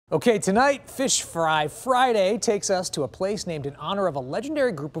Okay, tonight, Fish Fry Friday takes us to a place named in honor of a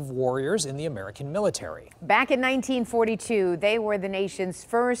legendary group of warriors in the American military. Back in 1942, they were the nation's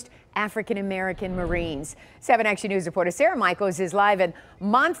first African-American Marines. 7 Action News reporter Sarah Michaels is live at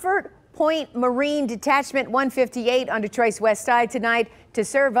Montford Point Marine Detachment 158 on Detroit's west side tonight to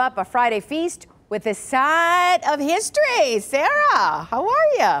serve up a Friday feast with a side of history. Sarah, how are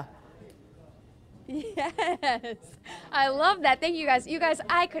you? Yes, I love that. Thank you guys. You guys,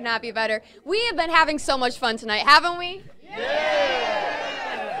 I could not be better. We have been having so much fun tonight, haven't we?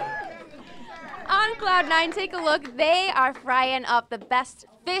 Yeah! On Cloud 9, take a look. They are frying up the best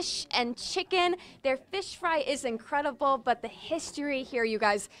fish and chicken. Their fish fry is incredible, but the history here, you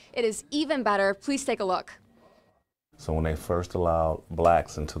guys, it is even better. Please take a look. So when they first allowed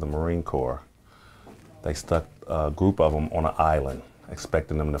blacks into the Marine Corps, they stuck a group of them on an island,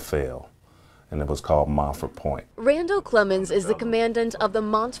 expecting them to fail. And it was called Montford Point. Randall Clemons is the commandant of the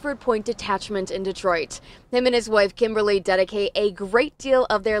Montford Point Detachment in Detroit. Him and his wife, Kimberly, dedicate a great deal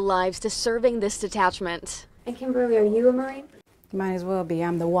of their lives to serving this detachment. And Kimberly, are you a Marine? Might as well be.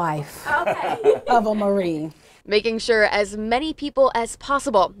 I'm the wife Okay. of a Marine. Making sure as many people as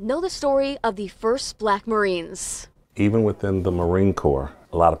possible know the story of the first Black Marines. Even within the Marine Corps,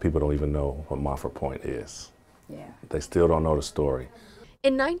 a lot of people don't even know what Montford Point is. Yeah. They still don't know the story.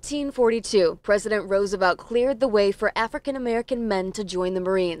 In 1942, President Roosevelt cleared the way for African-American men to join the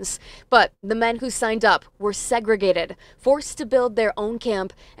Marines. But the men who signed up were segregated, forced to build their own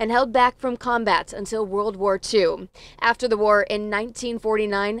camp, and held back from combat until World War II. After the war in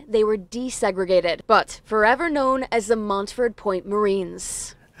 1949, they were desegregated, but forever known as the Montford Point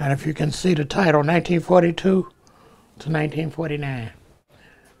Marines. And if you can see the title, 1942 to 1949,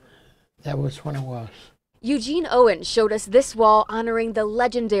 that was when it was. Eugene Owen showed us this wall honoring the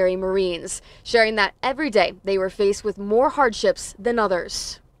legendary Marines, sharing that every day they were faced with more hardships than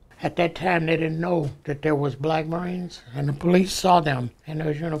others. At that time, they didn't know that there was Black Marines, and the police saw them in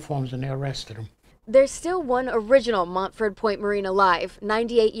those uniforms and they arrested them. There's still one original Montford Point Marine alive,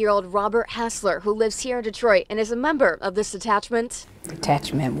 98-year-old Robert Hassler, who lives here in Detroit and is a member of this detachment.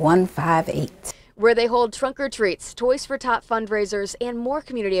 Detachment 158. Where they hold trunk or treats, Toys for Tot fundraisers, and more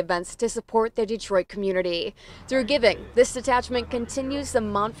community events to support their Detroit community. Through giving, this detachment continues the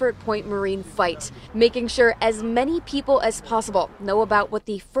Montford Point Marine fight, making sure as many people as possible know about what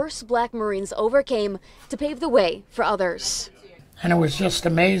the first Black Marines overcame to pave the way for others. And it was just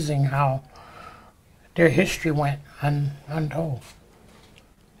amazing how their history went untold.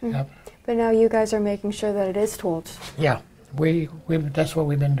 Yep. But now you guys are making sure that it is told. Yeah, that's what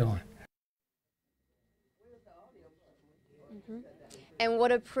we've been doing. And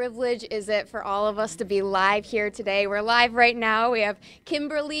what a privilege is it for all of us to be live here today. We're live right now. We have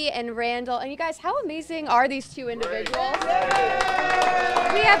Kimberly and Randall. And you guys, how amazing are these two individuals?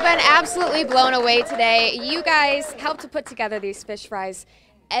 We have been absolutely blown away today. You guys helped to put together these fish fries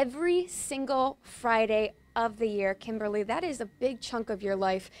every single Friday of the year. Kimberly, that is a big chunk of your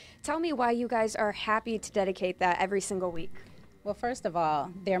life. Tell me why you guys are happy to dedicate that every single week. Well, first of all,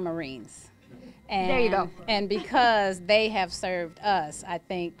 they're Marines. And, there you go. And because they have served us, I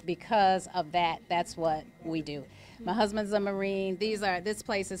think because of that, that's what we do. My husband's a Marine. This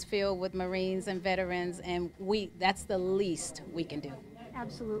place is filled with Marines and veterans, and that's the least we can do.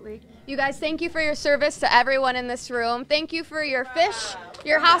 Absolutely. You guys, thank you for your service to everyone in this room. Thank you for your fish,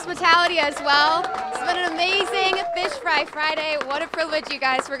 your hospitality as well. It's been an amazing Fish Fry Friday. What a privilege, you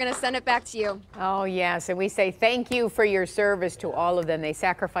guys. We're going to send it back to you. Oh, yes, and we say thank you for your service to all of them. They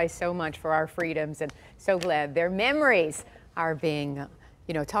sacrifice so much for our freedoms, and so glad their memories are being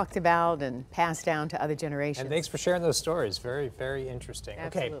talked about and passed down to other generations. And thanks for sharing those stories. Very, very interesting.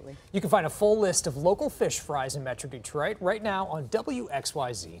 Absolutely. Okay, you can find a full list of local fish fries in Metro Detroit right now on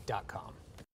WXYZ.com.